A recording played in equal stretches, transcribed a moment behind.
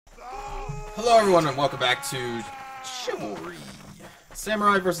Hello everyone and welcome back to Chivalry.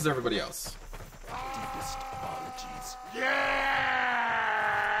 Samurai versus everybody else. Deepest apologies. Yeah!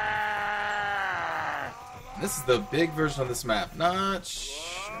 This is the big version of this map. Not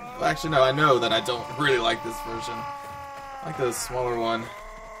sure. Well, actually, no, I know that I don't really like this version. I like the smaller one. You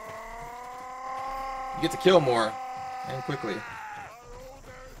get to kill more and quickly.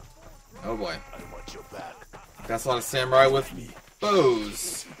 Oh boy. I want your back. That's a lot of samurai with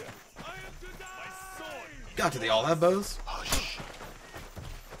bows. God, do they all have bows? Hush.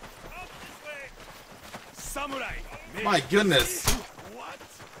 Samurai. My goodness. The red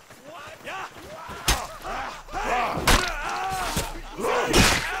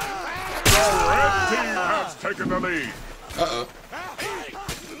team has taken the lead. Uh-oh.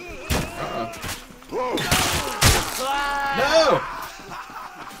 No!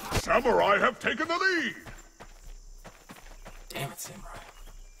 Samurai have taken the lead. Damn it, samurai.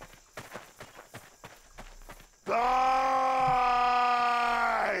 Die!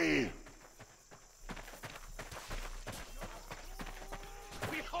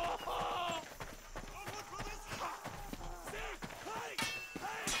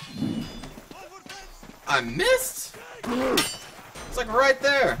 I missed? It's like right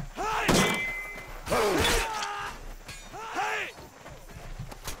there. The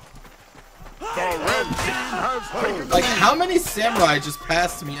red team has taken the Like, how many samurai just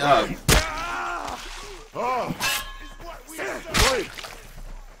passed me up?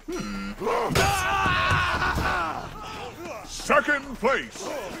 second place.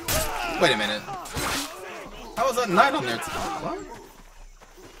 Wait a minute. How was that knight on there? What?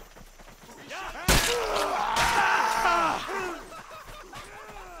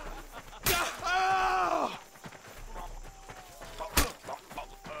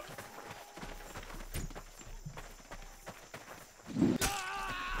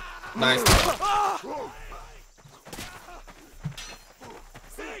 Nice.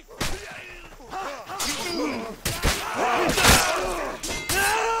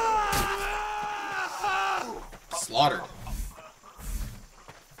 Slaughtered.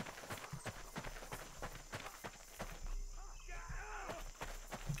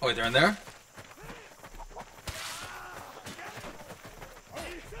 Oh wait, they're in there?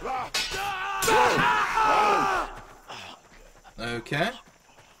 Okay.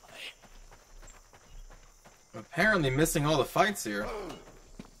 I'm apparently missing all the fights here.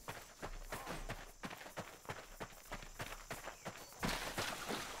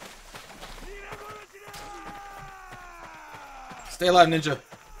 Stay alive, ninja.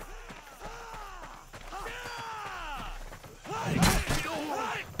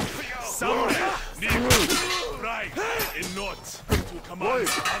 Samurai. Right. In not to command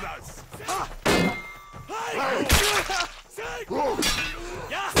others.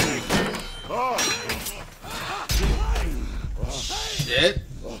 Shit.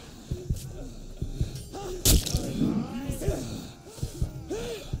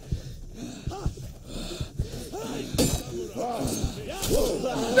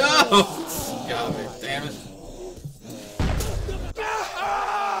 No! Got me, damn it.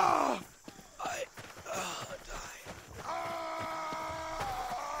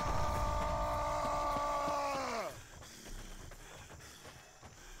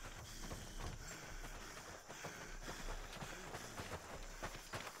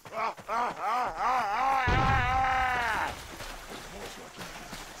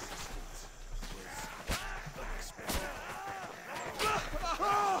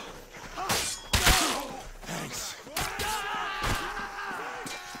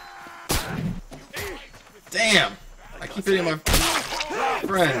 Damn! I keep hitting my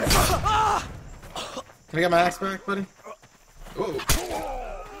friends. Can I get my axe back, buddy? Whoa.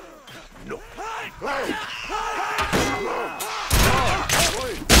 No.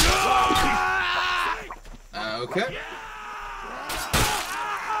 Okay.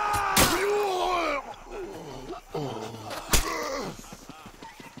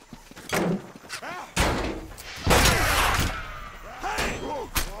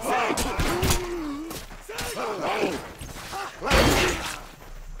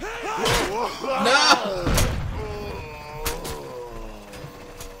 No!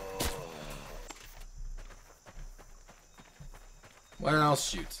 Well,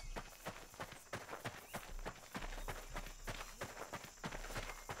 shoot.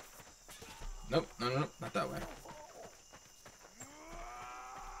 Nope, no, not that way.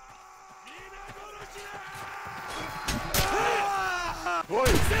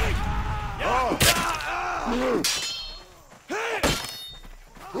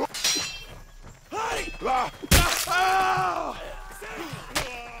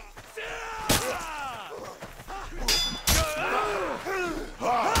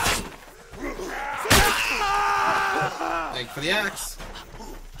 for the axe.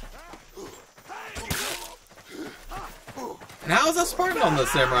 And how is that Spartan on the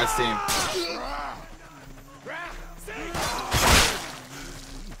Samurai's team?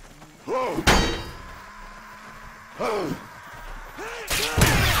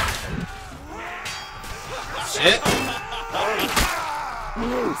 Shit.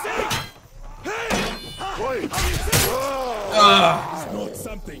 Not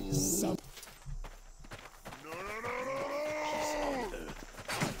something.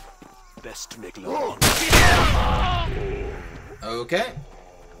 Best to make love. Okay.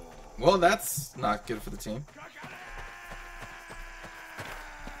 Well, that's not good for the team.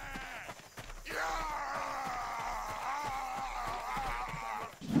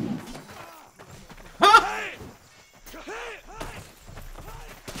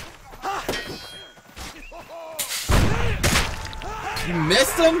 You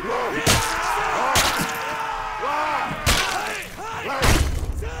missed him?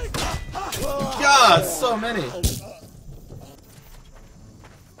 God, so many.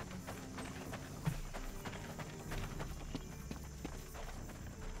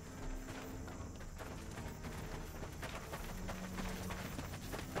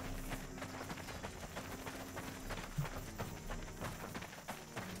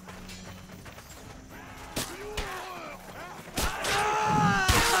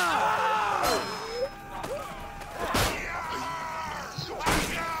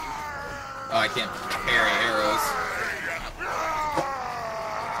 Oh, I can't parry arrows.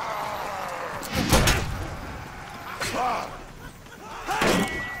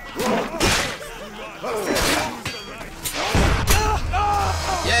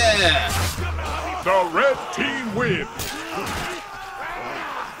 Yeah! The red team wins.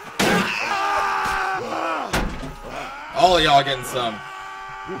 All of y'all getting some.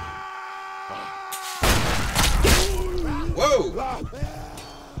 Whoa!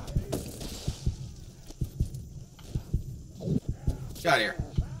 Get out of here.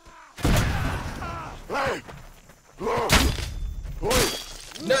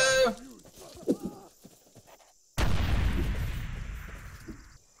 No!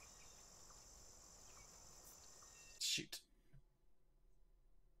 Shoot.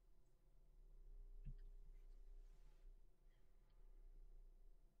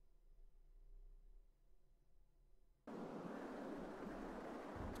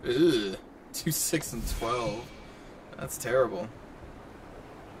 Ugh. 2, 6, and 12. That's terrible.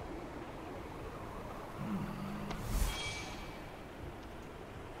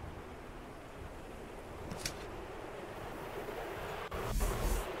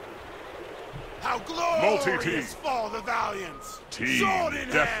 How glorious fall the valiant! Team Sword in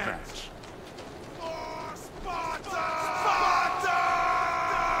hand! deathmatch. For Sparta!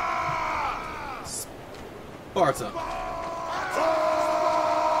 Sparta! Sparta.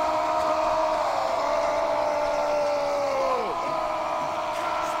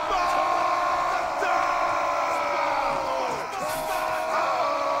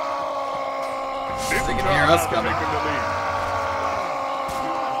 They can hear us coming. Taking the lead.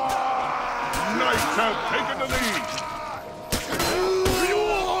 Knights have taken the lead.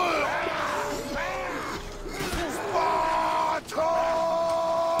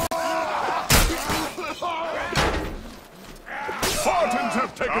 Spartans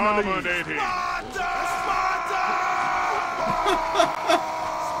have taken the lead. Dominating.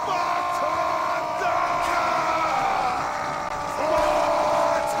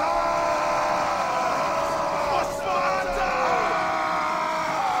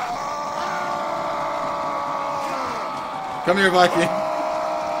 Come here, Viking.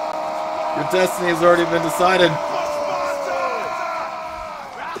 Your destiny has already been decided.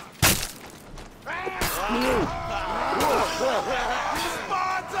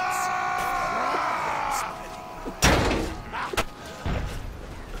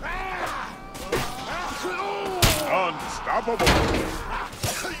 Unstoppable.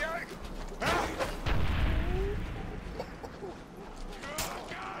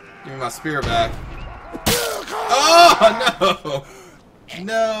 Give me my spear back. Oh, no!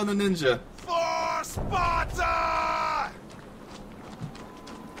 No, the ninja. For Sparta!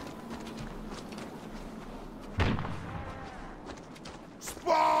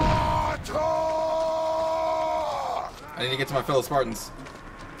 Sparta! I need to get to my fellow Spartans.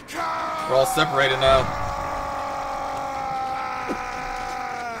 We're all separated now.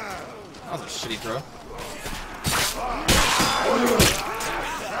 That was a shitty throw.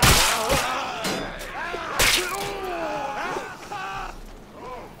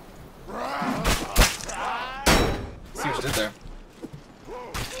 See what you did there.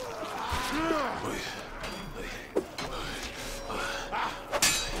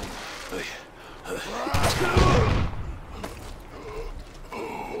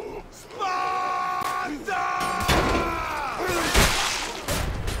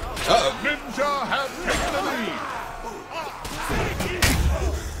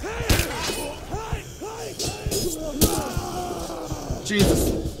 Jesus.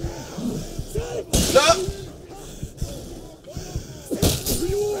 No!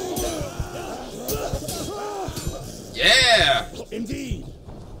 Yeah! Indeed.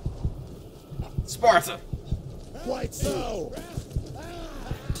 Sparta! Quite so.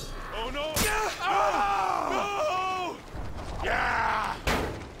 Oh no! No! Yeah.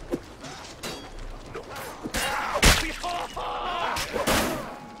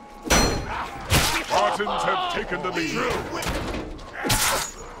 Spartans have taken the lead. No!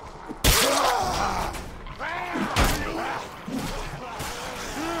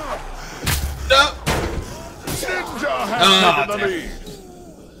 Ninja has taken the lead.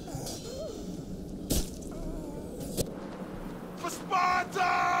 For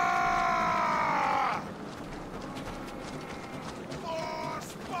Sparta! For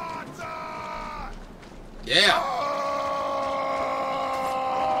Sparta! Yeah!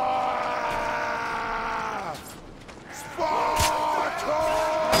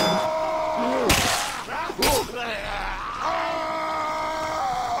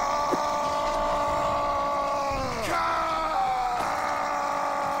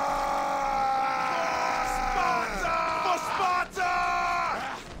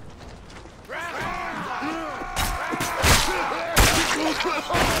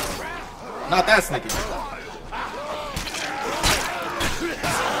 Not that sneaky.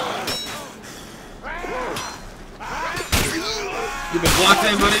 You've been blocked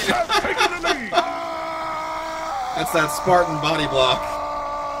in, buddy. That's that Spartan body block.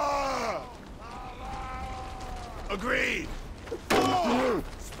 Agreed.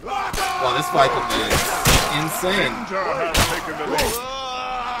 Wow, this Viking is insane. Ninja has taken the lead.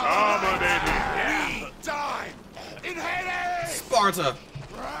 Dominating. We die in Hades! Sparta.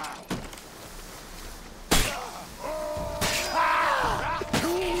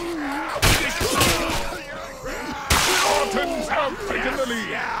 Spartans have taken the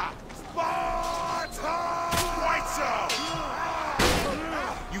lead. Sparta! Quite so!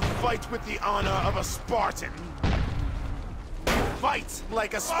 You fight with the honor of a Spartan. Fight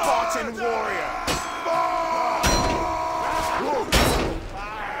like a Spartan warrior.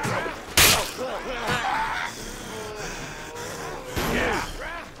 Yeah.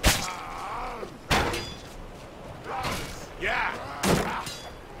 Yeah.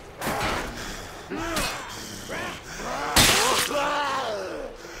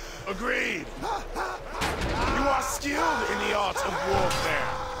 Agreed. You are skilled in the art of warfare.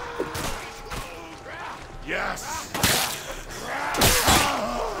 Yes.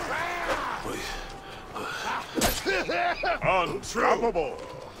 Unstoppable.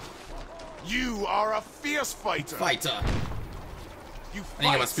 You are a fierce fighter. Fighter. You I need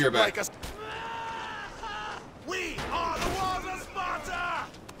to get my spear back. like a... We are the walls of Sparta!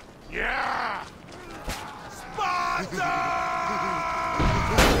 Yeah! Sparta!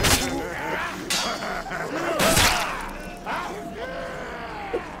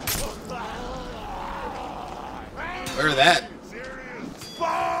 Where that?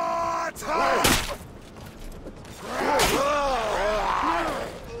 Sparta!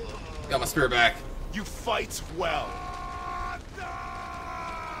 Got my spear back. You fight well.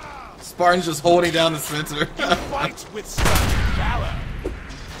 Spartan's just holding down the center. Fight with stunning valor.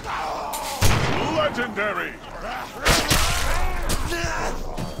 Legendary.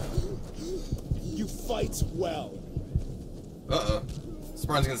 You fight well. Uh-oh.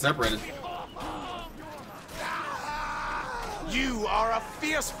 Spartan's getting separated. You are a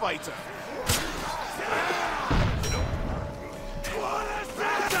fierce fighter.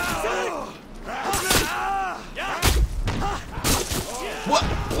 What?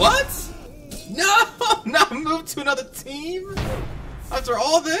 What? No! Not move to another team? After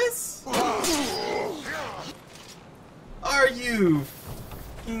all this? Are you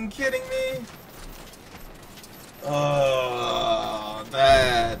f***ing kidding me? Oh,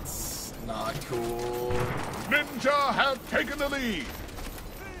 that's not cool. Ninja have taken the lead.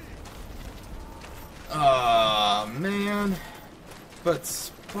 Aw, man. But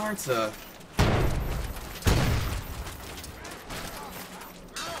Sparta...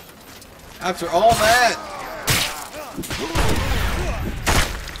 After all that...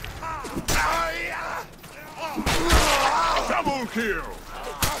 Double kill.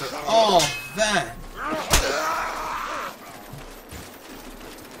 After all that...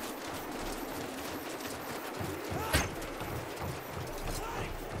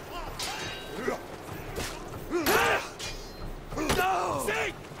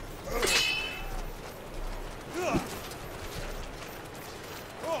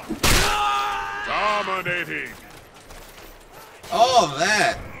 Dominating. All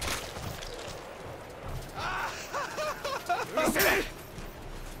that...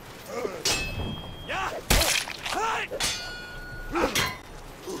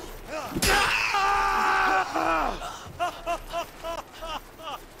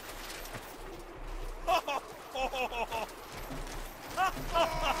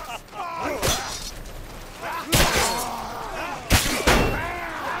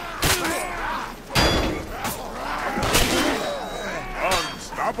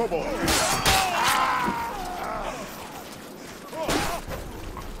 unstoppable.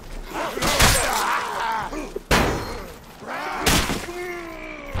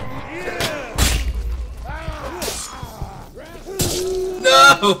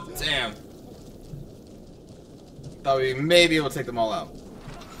 No! Damn. Thought we may be able to take them all out.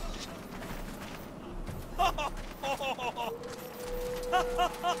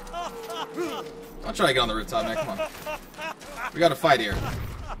 I'll try to get on the rooftop, man. Come on. We gotta fight here.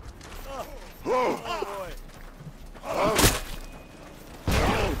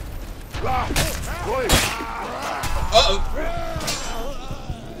 Uh-oh.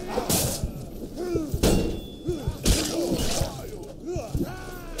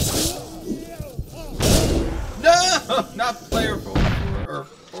 No! Not player 4 or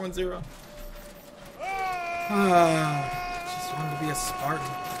 4-0. Just wanted to be a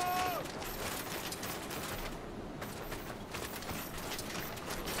Spartan.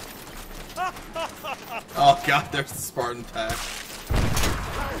 Oh god, there's the Spartan pack.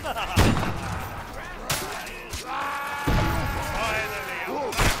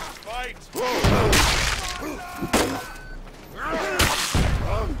 Fight!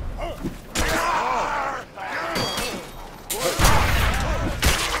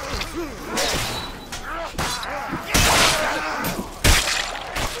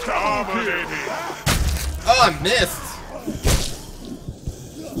 Oh, I missed!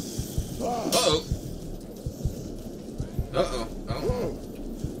 Uh-oh. Uh-oh. Oh.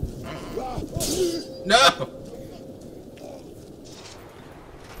 No!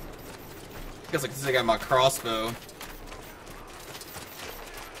 Guess I can take out my crossbow.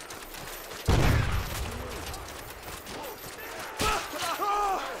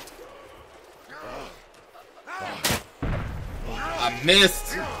 I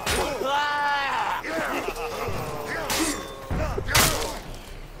missed!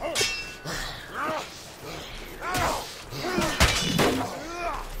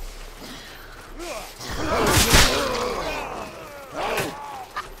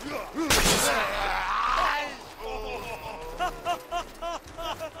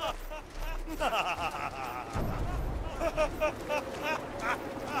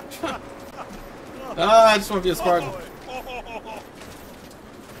 I just want to be a Spartan.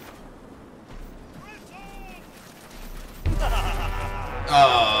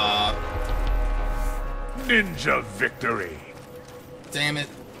 Ninja victory. Damn it.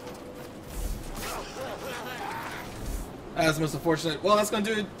 That's most unfortunate. Well, that's going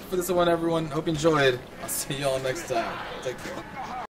to do it for this one, everyone. Hope you enjoyed. I'll see you all next time. Take care.